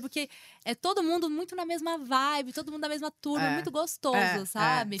 Eu percebo que é todo mundo muito na mesma vibe, todo mundo na mesma turma, muito gostoso,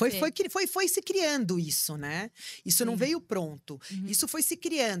 sabe? Foi se criando isso, né? Isso não veio pronto. Isso foi se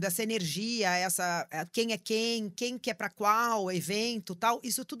criando, essa energia, quem é quem que é pra qual evento, tal.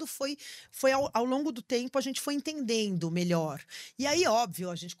 Isso tudo foi ao longo do tempo, a gente foi entendendo melhor. E aí, óbvio,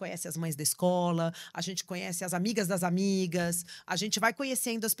 a gente conhece as mães da escola, a gente conhece as amigas das amigas, a gente vai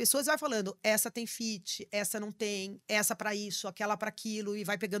conhecendo as pessoas e vai falando, essa tem fit, essa não tem, essa pra isso, aquela pra aquilo, e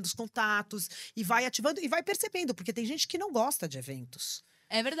vai pegando os contatos, e vai ativando, e vai percebendo, porque tem gente que não gosta de eventos.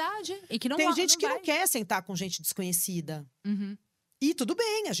 É verdade. E que não tem gente que não quer sentar com gente desconhecida. E tudo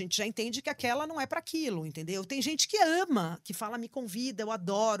bem, a gente já entende que aquela não é para aquilo, entendeu? Tem gente que ama, que fala, me convida, eu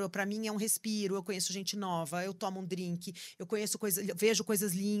adoro, para mim é um respiro, eu conheço gente nova, eu tomo um drink, eu vejo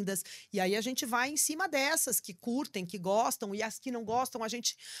coisas lindas. E aí a gente vai em cima dessas que curtem, que gostam, e as que não gostam, a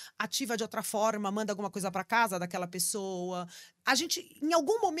gente ativa de outra forma, manda alguma coisa para casa daquela pessoa. Em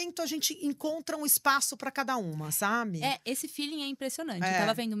algum momento, a gente encontra um espaço para cada uma, sabe? Esse feeling é impressionante. Eu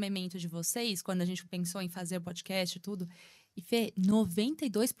tava vendo o memento de vocês, quando a gente pensou em fazer o podcast e tudo. E Fê,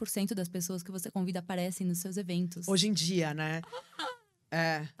 92% das pessoas que você convida aparecem nos seus eventos. Hoje em dia, né?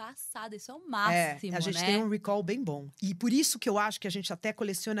 Passada, isso é o máximo, a gente né? tem um recall bem bom. E por isso que eu acho que a gente até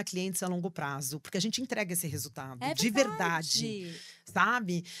coleciona clientes a longo prazo. Porque a gente entrega esse resultado. De verdade.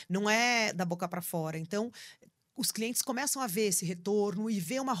 Sabe? Não é da boca para fora. Então, os clientes começam a ver esse retorno e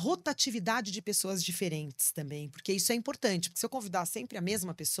ver uma rotatividade de pessoas diferentes também. Porque isso é importante. Porque se eu convidar sempre a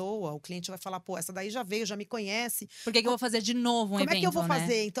mesma pessoa, o cliente vai falar, pô, essa daí já veio, já me conhece. Por que eu vou fazer de novo um evento, Como é que eu vou né?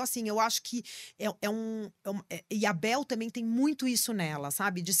 fazer? Então, assim, eu acho que e a Bel também tem muito isso nela,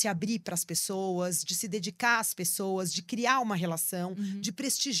 sabe? De se abrir para as pessoas, de se dedicar às pessoas, de criar uma relação, de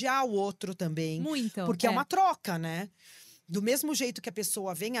prestigiar o outro também. Muito. Porque é uma troca, né? Do mesmo jeito que a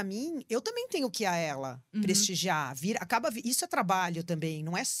pessoa vem a mim, eu também tenho que ir a ela prestigiar. Isso é trabalho também,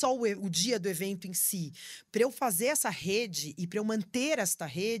 não é só o dia do evento em si. Para eu fazer essa rede e para eu manter esta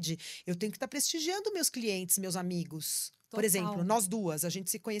rede, eu tenho que estar prestigiando meus clientes, meus amigos. Por exemplo, nós duas, a gente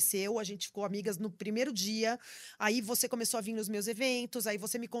se conheceu, a gente ficou amigas no primeiro dia, aí você começou a vir nos meus eventos, aí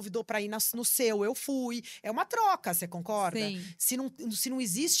você me convidou para ir no seu, eu fui. É uma troca, você concorda? Sim. Se não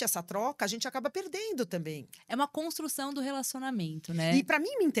existe essa troca, a gente acaba perdendo também. É uma construção do relacionamento, né? E para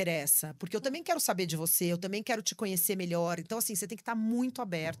mim me interessa, porque eu também quero saber de você, eu também quero te conhecer melhor. Então, assim, você tem que estar muito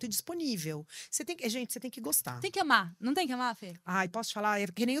aberto e disponível. Gente, você tem que gostar. Tem que amar. Não tem que amar, Fê? Ai, posso te falar? É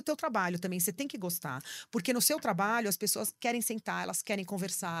que nem o teu trabalho também, você tem que gostar. Porque no seu trabalho, as pessoas querem sentar, elas querem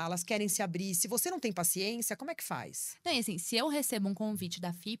conversar, elas querem se abrir. Se você não tem paciência, como é que faz? Não, e assim, se eu recebo um convite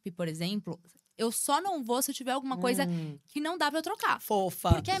da Fipe, por exemplo, eu só não vou se eu tiver alguma coisa que não dá pra eu trocar. Fofa.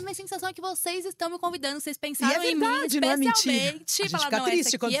 Porque a minha sensação é que vocês estão me convidando, vocês pensaram e é verdade, em mim, não é mentira. especialmente. A gente Falar, fica não, triste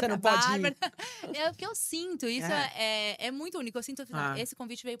essa quando aqui você é não pra pode ir. Bárbara. É o que eu sinto, isso é muito único. Eu sinto, esse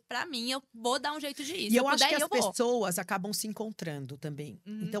convite veio pra mim, eu vou dar um jeito de ir. E eu acho que as pessoas acabam se encontrando também.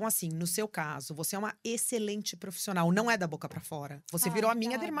 Então, assim, no seu caso, você é uma excelente profissional, não é da boca pra fora. Você virou a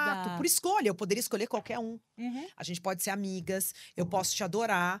minha dermato, por escolha. Eu poderia escolher qualquer um. A gente pode ser amigas, eu posso te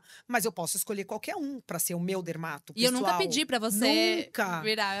adorar, mas eu posso escolher qualquer um pra ser o meu dermato pessoal. E eu nunca pedi pra você nunca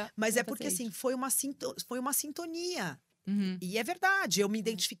virar. Mas é porque, assim, foi uma sintonia. E é verdade, eu me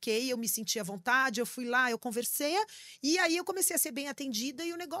identifiquei, eu me senti à vontade, eu fui lá, eu conversei, e aí eu comecei a ser bem atendida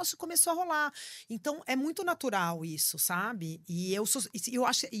e o negócio começou a rolar. Então, é muito natural isso, sabe? E eu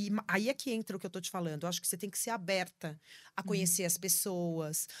acho, e aí é que entra o que eu tô te falando, eu acho que você tem que ser aberta a conhecer as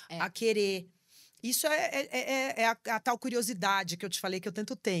pessoas, a querer. Isso é a tal curiosidade que eu te falei que eu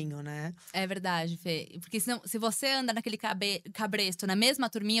tanto tenho, né? É verdade, Fê. Porque senão, se você anda naquele cabresto, na mesma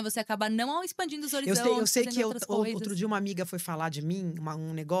turminha, você acaba não expandindo os horizontes. Eu sei que outro dia uma amiga foi falar de mim,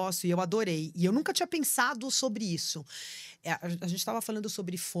 um negócio, e eu adorei. E eu nunca tinha pensado sobre isso. A gente estava falando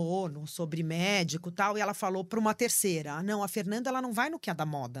sobre fono, sobre médico e tal, e ela falou para uma terceira: não, a Fernanda ela não vai no que é da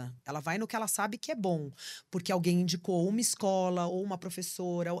moda, ela vai no que ela sabe que é bom, porque alguém indicou uma escola ou uma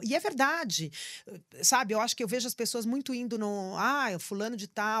professora. E é verdade, sabe? Eu acho que eu vejo as pessoas muito indo no fulano de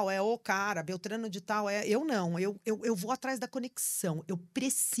tal é o cara, Beltrano de tal é. Eu não, eu vou atrás da conexão. Eu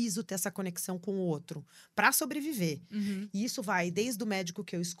preciso ter essa conexão com o outro para sobreviver. E isso vai desde o médico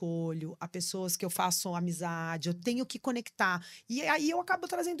que eu escolho, a pessoas que eu faço amizade, eu tenho que conectar. E aí eu acabo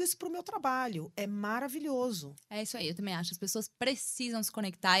trazendo isso para o meu trabalho. É maravilhoso. É isso aí, eu também acho. As pessoas precisam se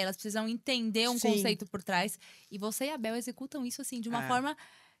conectar, elas precisam entender um conceito por trás. E você e a Bel executam isso, assim, de uma forma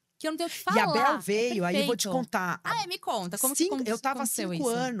que eu não tenho o que falar. E a Bel veio, aí eu vou te contar. Me conta, como eu tava 5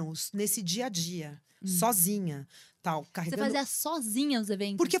 anos nesse dia a dia, sozinha. Tal, carregando... Você fazia sozinha os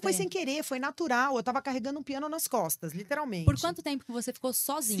eventos? Porque foi sem querer, foi natural. Eu tava carregando um piano nas costas, literalmente. Por quanto tempo que você ficou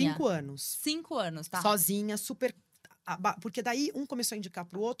sozinha? 5 anos. 5 anos, tá? Sozinha, super... Porque daí um começou a indicar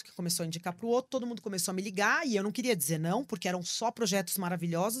pro outro, que começou a indicar pro outro, todo mundo começou a me ligar e eu não queria dizer não, porque eram só projetos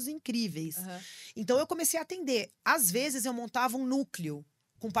maravilhosos e incríveis. Então eu comecei a atender. Às vezes eu montava um núcleo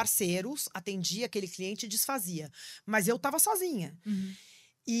com parceiros, atendia aquele cliente e desfazia. Mas eu tava sozinha.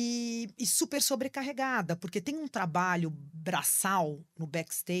 E super sobrecarregada, porque tem um trabalho braçal no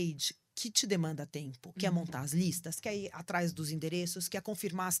backstage que te demanda tempo, que é montar as listas, que é ir atrás dos endereços, que é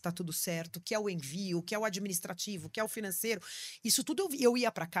confirmar se está tudo certo, que é o envio, que é o administrativo, que é o financeiro. Isso tudo eu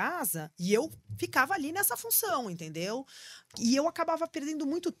ia para casa e eu ficava ali nessa função, entendeu? E eu acabava perdendo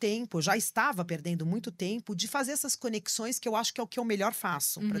muito tempo, já estava perdendo muito tempo de fazer essas conexões que eu acho que é o que eu melhor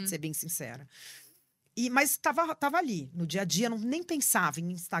faço, para ser bem sincera. Mas estava ali, no dia a dia, nem pensava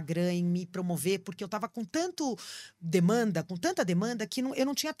em Instagram, em me promover, porque eu estava com tanta demanda, que eu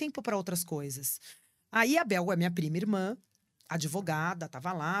não tinha tempo para outras coisas. Aí a Bel é minha prima irmã, advogada,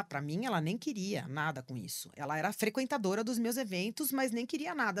 estava lá. Para mim, ela nem queria nada com isso. Ela era frequentadora dos meus eventos, mas nem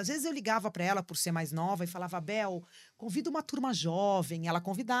queria nada. Às vezes eu ligava para ela, por ser mais nova, e falava: Bel, convida uma turma jovem. Ela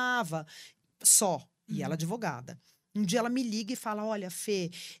convidava, só. E ela advogada. Um dia ela me liga e fala: olha, Fê,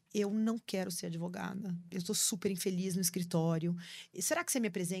 eu não quero ser advogada. Eu estou super infeliz no escritório. Será que você me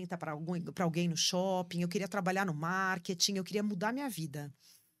apresenta para alguém no shopping? Eu queria trabalhar no marketing, eu queria mudar minha vida.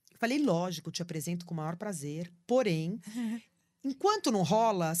 Eu falei: lógico, te apresento com o maior prazer. Porém, enquanto não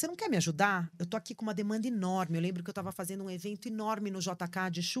rola, você não quer me ajudar? Eu tô aqui com uma demanda enorme. Eu lembro que eu estava fazendo um evento enorme no JK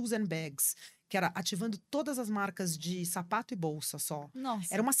de shoes and bags, que era ativando todas as marcas de sapato e bolsa só.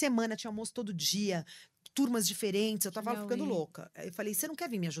 Nossa. Era uma semana, tinha almoço todo dia, turmas diferentes, eu tava ficando louca. Eu falei: você não quer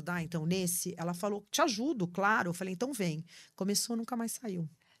vir me ajudar, então, nesse? Ela falou: te ajudo, claro. Eu falei: então vem. Começou, nunca mais saiu.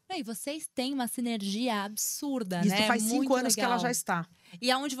 E vocês têm uma sinergia absurda, Isso né? faz 5 anos legal. que ela já está.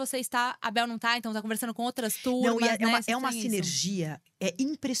 E aonde você está, a Bel não tá, então tá conversando com outras turmas, Não, e né? é uma sinergia, é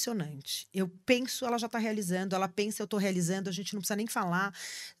impressionante. Eu penso, ela já tá realizando, ela pensa, eu tô realizando, a gente não precisa nem falar.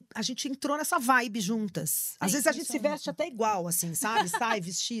 A gente entrou nessa vibe juntas. Às vezes a gente se veste até igual, assim, sabe? Sai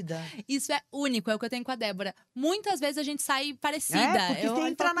vestida. Isso é único, é o que eu tenho com a Débora. Muitas vezes a gente sai parecida. Porque eu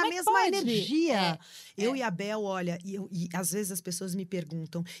entra na mesma energia. Eu é. e a Bel, olha, e às vezes as pessoas me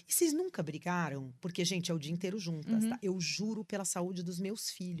perguntam: e vocês nunca brigaram? Porque, gente, é o dia inteiro juntas, tá? Eu juro pela saúde dos meus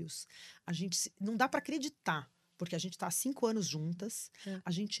filhos. A gente não dá pra acreditar, porque a gente tá há 5 anos juntas,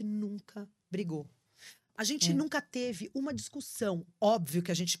 a gente nunca brigou. A gente nunca teve uma discussão. Óbvio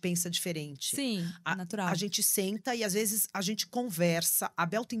que a gente pensa diferente. Sim, natural. A gente senta e às vezes a gente conversa. A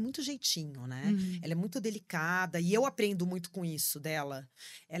Bel tem muito jeitinho, né? Ela é muito delicada e eu aprendo muito com isso dela.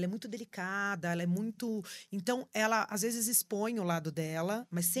 Ela é muito delicada, ela é muito… Então, ela às vezes expõe o lado dela,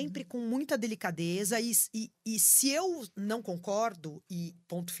 mas sempre com muita delicadeza. E se eu não concordo, e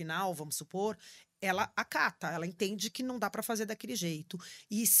ponto final, vamos supor… Ela acata, ela entende que não dá pra fazer daquele jeito.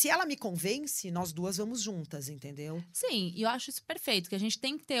 E se ela me convence, nós duas vamos juntas, entendeu? Sim, e eu acho isso perfeito, que a gente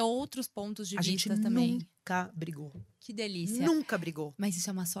tem que ter outros pontos de vista também. A gente nunca brigou. Que delícia. Nunca brigou. Mas isso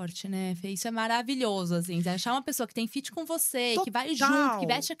é uma sorte, né, Fê? Isso é maravilhoso, assim. Você achar uma pessoa que tem fit com você, Total. que vai junto, que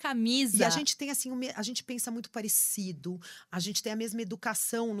veste a camisa. E a gente tem, assim, a gente pensa muito parecido. A gente tem a mesma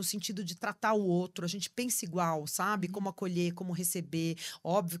educação no sentido de tratar o outro. A gente pensa igual, sabe? Como acolher, como receber.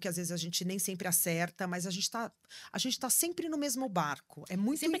 Óbvio que às vezes a gente nem sempre acerta, mas a gente tá sempre no mesmo barco. É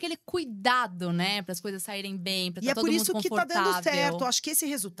muito… Sempre aquele cuidado, né? Para as coisas saírem bem, para E tá é todo por mundo isso que tá confortável. dando certo. Eu acho que esse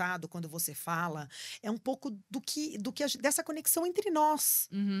resultado, quando você fala, é um pouco dessa conexão entre nós.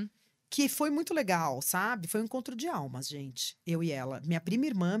 Que foi muito legal, sabe? Foi um encontro de almas, gente. Eu e ela. Minha prima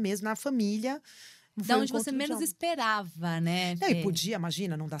irmã, mesmo na família. Da onde você menos esperava, né, Fê? E podia,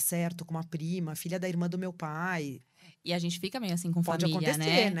 imagina, não dar certo com uma prima, filha da irmã do meu pai. E a gente fica meio assim com Pode família,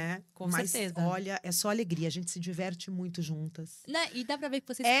 acontecer, né? Com Mas, certeza. olha, é só alegria. A gente se diverte muito juntas. Né? E dá pra ver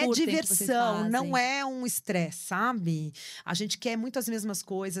que vocês É curtem, diversão, que vocês fazem. não é um estresse, sabe? A gente quer muito as mesmas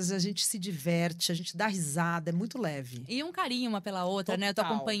coisas, a gente se diverte, a gente dá risada, é muito leve. E um carinho uma pela outra, né? Eu tô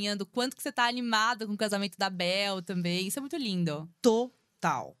Total. acompanhando o quanto que você tá animada com o casamento da Bel também. Isso é muito lindo.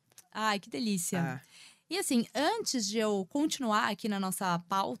 Total. Ai, que delícia. E assim, antes de eu continuar aqui na nossa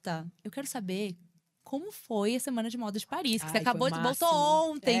pauta, eu quero saber como foi a Semana de Moda de Paris. Que você acabou de… voltou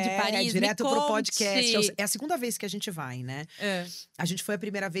ontem de Paris, direto me pro conte. podcast. É a segunda vez que a gente vai, né? A gente foi a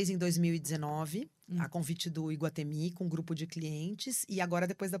primeira vez em 2019, a convite do Iguatemi, com um grupo de clientes. E agora,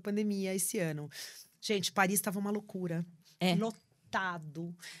 depois da pandemia, esse ano. Gente, Paris tava uma loucura.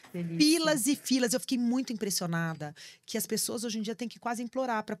 Lotado. Delícia. Filas e filas. Eu fiquei muito impressionada que as pessoas hoje em dia têm que quase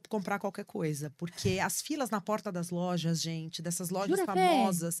implorar para comprar qualquer coisa. Porque as filas na porta das lojas, gente, dessas lojas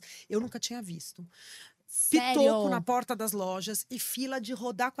famosas, eu nunca tinha visto. Sério? Pitoco na porta das lojas e fila de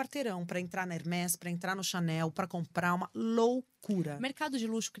rodar quarteirão para entrar na Hermès, para entrar no Chanel, para comprar, uma loucura. O mercado de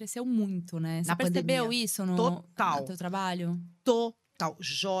luxo cresceu muito, né? Você Na percebeu pandemia. isso no teu trabalho? Total.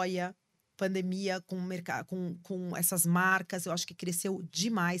 Joia. Pandemia com essas marcas, eu acho que cresceu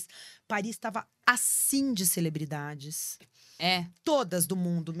demais. Paris estava assim de celebridades. Todas do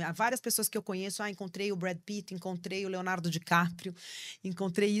mundo. Várias pessoas que eu conheço. Encontrei o Brad Pitt, encontrei o Leonardo DiCaprio.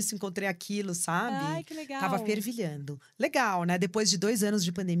 Encontrei isso, encontrei aquilo, sabe? Ai, que legal. Tava fervilhando. Legal, né? Depois de 2 anos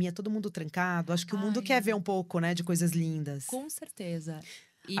de pandemia, todo mundo trancado. Acho que o mundo quer ver um pouco, né? De coisas lindas. Com certeza.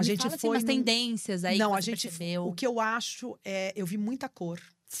 E a gente fala, foi assim, umas tendências aí que você percebeu. O que eu acho é… Eu vi muita cor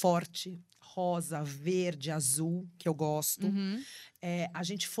forte. Rosa, verde, azul, que eu gosto. A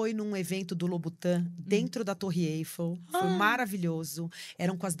gente foi num evento do Louboutin, dentro da Torre Eiffel. Foi maravilhoso.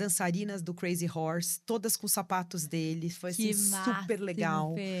 Eram com as dançarinas do Crazy Horse, todas com os sapatos dele. Foi assim, super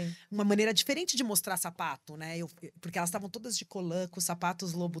legal. Uma maneira diferente de mostrar sapato, né? Porque elas estavam todas de colã, com os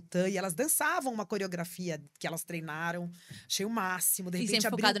sapatos Louboutin. E elas dançavam uma coreografia que elas treinaram. Achei o máximo. De repente, e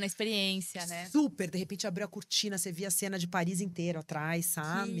sempre focado na experiência, né? Super. De repente, abriu a cortina, você via a cena de Paris inteiro atrás,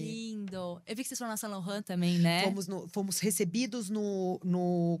 sabe? Que lindo. Eu vi que vocês foram na Saint Laurent também, né? Fomos recebidos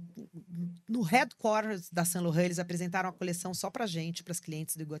no headquarters da Saint Laurent. Eles apresentaram a coleção só pra gente, pras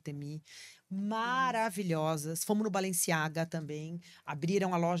clientes do Iguatemi. Maravilhosas. Fomos no Balenciaga também.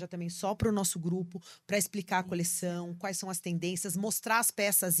 Abriram a loja também só pro nosso grupo, pra explicar a coleção, quais são as tendências, mostrar as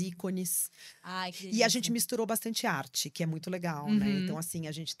peças ícones. Ai, que e a gente misturou bastante arte, que é muito legal, né? Então, assim,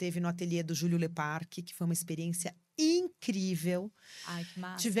 a gente teve no ateliê do Júlio Leparc, que foi uma experiência incrível. Ai, que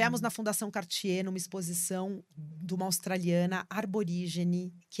massa. Tivemos na Fundação Cartier, numa exposição de uma australiana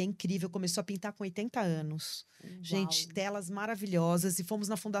arborígene, que é incrível, começou a pintar com 80 anos. Uau. Gente, telas maravilhosas. E fomos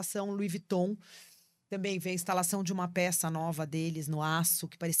na Fundação Louis Vuitton, Também veio a instalação de uma peça nova deles no aço,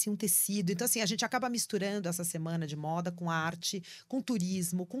 que parecia um tecido. Então, assim, a gente acaba misturando essa semana de moda com arte, com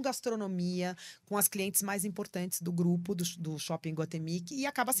turismo, com gastronomia, com as clientes mais importantes do grupo, do Shopping Guatemi, e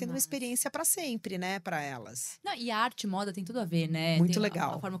acaba sendo uma experiência para sempre, né, para elas. Não, e arte e moda tem tudo a ver, né? Muito tem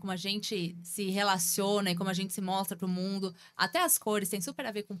legal. A forma como a gente se relaciona e como a gente se mostra pro mundo. Até as cores tem super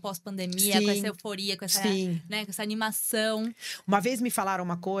a ver com pós-pandemia, com essa euforia, com essa, né, com essa animação. Uma vez me falaram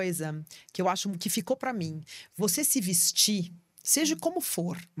uma coisa que eu acho que ficou para mim. Você se vestir, seja como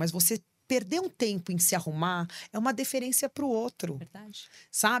for, mas você perder um tempo em se arrumar é uma deferência pro outro. Verdade.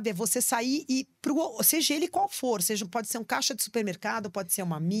 Sabe? É você sair e seja ele qual for, pode ser um caixa de supermercado, pode ser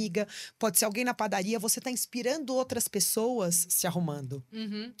uma amiga, pode ser alguém na padaria, você tá inspirando outras pessoas se arrumando.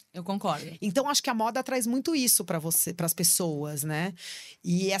 Eu concordo. Então acho que a moda traz muito isso para você, para as pessoas, né?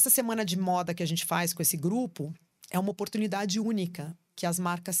 E essa semana de moda que a gente faz com esse grupo é uma oportunidade única que as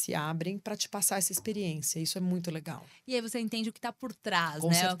marcas se abrem para te passar essa experiência. Isso é muito legal. E aí você entende o que tá por trás, Com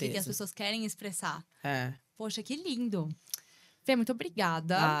né? certeza. O que as pessoas querem expressar. É. Poxa, que lindo. Fê, muito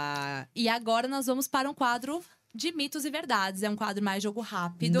obrigada. E agora nós vamos para um quadro de mitos e verdades. É um quadro mais jogo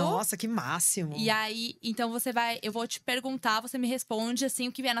rápido. Nossa, que máximo. E aí, então eu vou te perguntar, você me responde assim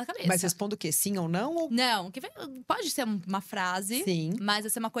o que vier na cabeça. Mas responda o quê? Sim ou não? Ou... Não, pode ser uma frase. Sim. Mas vai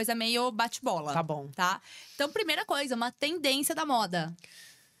ser uma coisa meio bate-bola. Tá bom. Tá? Então, primeira coisa, uma tendência da moda.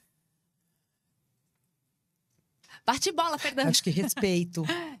 Bate-bola, Fernanda. Acho que respeito.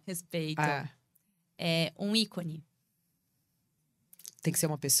 Respeito. É um ícone. Tem que ser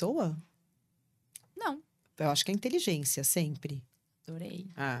uma pessoa? Não. Eu acho que é inteligência, sempre. Adorei.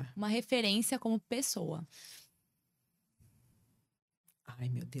 Uma referência como pessoa. Ai,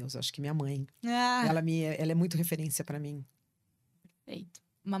 meu Deus, acho que minha mãe. Ela é muito referência pra mim. Perfeito.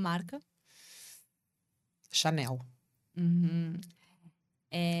 Uma marca? Chanel.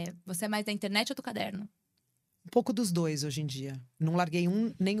 Você é mais da internet ou do caderno? Um pouco dos dois hoje em dia. Não larguei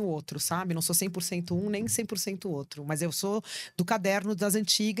um nem o outro, sabe? Não sou 100% um nem 100% outro. Mas eu sou do caderno das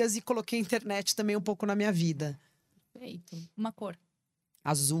antigas e coloquei a internet também um pouco na minha vida. Perfeito. Uma cor?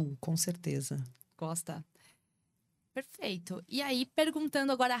 Azul, com certeza. Gosta? Perfeito. E aí,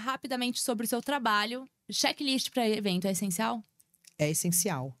 perguntando agora rapidamente sobre o seu trabalho, checklist para evento é essencial? É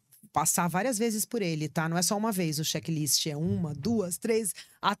essencial. Passar várias vezes por ele, tá? Não é só uma vez o checklist, é 1, 2, 3,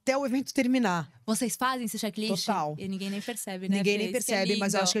 até o evento terminar. Vocês fazem esse checklist? Total. E ninguém nem percebe, né? Ninguém nem percebe,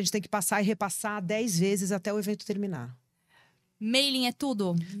 mas eu acho que a gente tem que passar e repassar 10 vezes até o evento terminar. Mailing é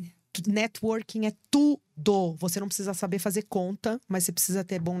tudo? Networking é tudo. Você não precisa saber fazer conta, mas você precisa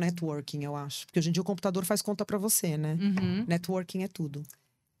ter bom networking, eu acho. Porque hoje em dia o computador faz conta pra você, né? Networking é tudo.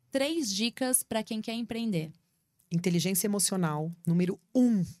 3 dicas pra quem quer empreender. Inteligência emocional, número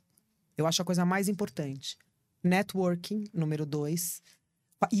 1. Eu acho a coisa mais importante. Networking, número 2.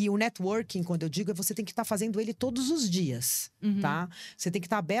 E o networking, quando eu digo, é você tem que estar fazendo ele todos os dias, tá? Você tem que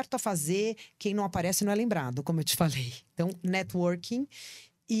estar aberto a fazer. Quem não aparece não é lembrado, como eu te falei. Então, networking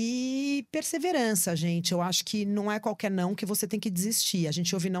e perseverança, gente. Eu acho que não é qualquer não que você tem que desistir. A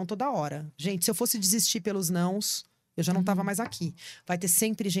gente ouve não toda hora. Gente, se eu fosse desistir pelos nãos, eu já não tava mais aqui. Vai ter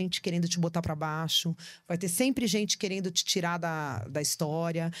sempre gente querendo te botar para baixo. Vai ter sempre gente querendo te tirar da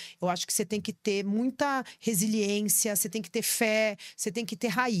história. Eu acho que você tem que ter muita resiliência. Você tem que ter fé. Você tem que ter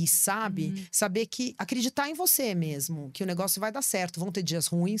raiz, sabe? Saber que... Acreditar em você mesmo. Que o negócio vai dar certo. Vão ter dias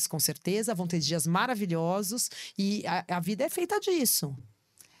ruins, com certeza. Vão ter dias maravilhosos. E a vida é feita disso.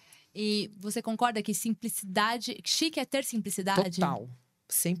 E você concorda que simplicidade... Chique é ter simplicidade? Total.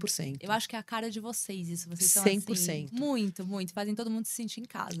 100%. Eu acho que é a cara de vocês isso. Vocês são 100%. Assim, muito, muito. Fazem todo mundo se sentir em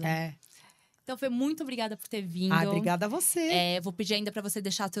casa. É. Então, Fê, muito obrigada por ter vindo. Obrigada a você. Vou pedir ainda para você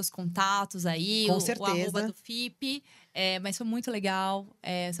deixar seus contatos aí. Com certeza. O arroba do Fipe. Mas foi muito legal.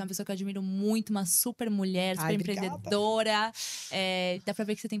 Você é uma pessoa que eu admiro muito. Uma super mulher, super empreendedora. Dá pra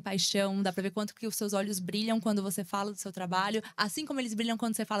ver que você tem paixão. Dá pra ver quanto que os seus olhos brilham quando você fala do seu trabalho. Assim como eles brilham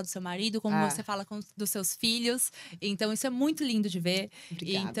quando você fala do seu marido. Como você fala dos seus filhos. Então, isso é muito lindo de ver.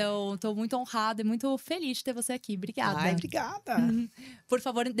 Obrigada. Então, tô muito honrada e muito feliz de ter você aqui. Obrigada. Obrigada. Por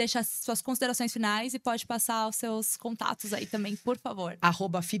favor, deixa suas considerações finais e pode passar os seus contatos aí também, por favor.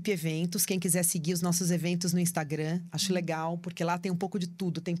 @Fipe Eventos. Quem quiser seguir os nossos eventos no Instagram, acho legal, porque lá tem um pouco de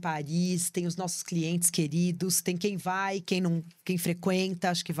tudo. Tem Paris, tem os nossos clientes queridos, tem quem vai, quem frequenta,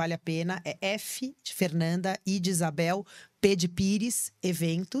 acho que vale a pena. É F de Fernanda, I de Isabel, P de Pires,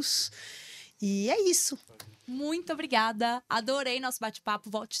 Eventos. E é isso. Muito obrigada. Adorei nosso bate-papo.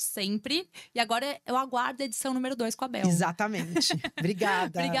 Volte sempre. E agora eu aguardo a edição número 2 com a Bel. Exatamente.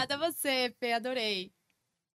 Obrigada. Obrigada a você, Fê. Adorei.